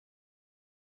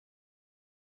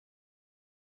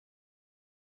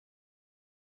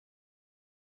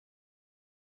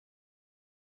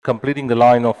completing the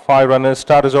line of 5 runners.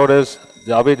 Starters orders,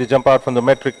 away they jump out from the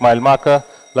metric mile marker.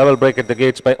 Level break at the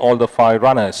gates by all the 5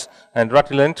 runners. And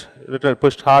Rutland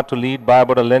pushed hard to lead by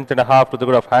about a length and a half to the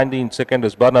good of Handy. In second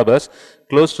is Barnabas.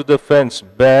 Close to the fence,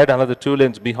 Baird, another 2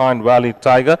 lengths behind Valley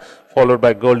Tiger, followed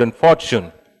by Golden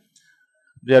Fortune.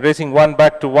 They are racing 1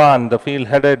 back to 1. The field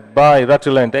headed by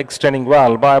Rutland, extending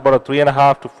well by about a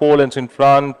 3.5 to 4 lengths in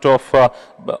front of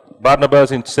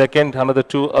Barnabas in second. Another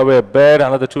 2 away, Baird.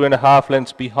 Another 2.5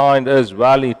 lengths behind is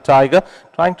Valley Tiger.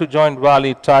 Trying to join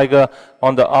Valley Tiger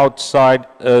on the outside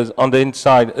on the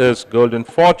inside is Golden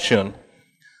Fortune.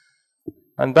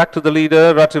 And back to the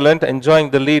leader, Rutland,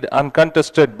 enjoying the lead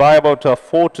uncontested by about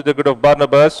 4 to the good of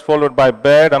Barnabas, followed by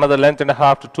Baird, another length and a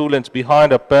half to 2 lengths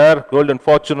behind a pair. Golden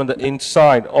Fortune on the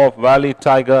inside of Valley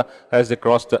Tiger as they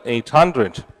cross the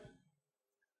 800.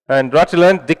 And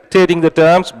Rutland dictating the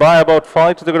terms by about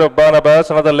 5 to the good of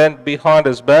Barnabas, another length behind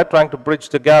is Baird, trying to bridge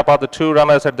the gap are the 2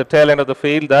 runners at the tail end of the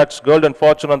field. That's Golden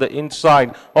Fortune on the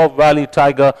inside of Valley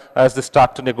Tiger as they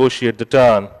start to negotiate the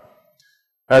turn.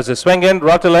 As they swing in,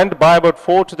 Rutland by about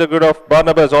 4 to the good of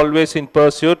Barnabas, always in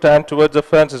pursuit, and towards the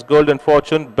fence is Golden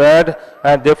Fortune, Baird,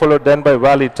 and they followed then by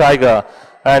Valley Tiger.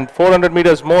 And 400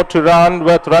 meters more to run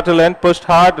with Rutland pushed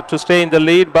hard to stay in the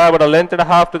lead by about a length and a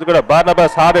half to the good of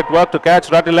Barnabas. Hard at work to catch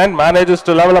Rutland, manages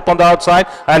to level up on the outside,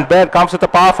 and Baird comes with a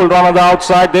powerful run on the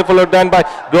outside. They followed then by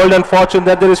Golden Fortune.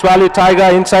 Then there is Valley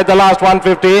Tiger inside the last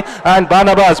 150, and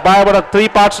Barnabas by about a 3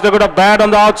 parts to the good of Baird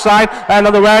on the outside, and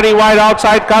on the very wide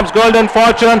outside comes Golden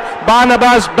Fortune.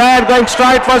 Barnabas, Baird going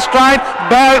stride for stride.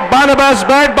 Barnabas,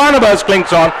 Baird, Barnabas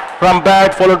clings on from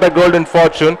Baird, followed by Golden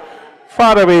Fortune.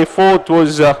 Far away, fourth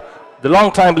was the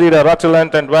long-time leader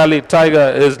Rutland, and Valley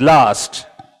Tiger is last.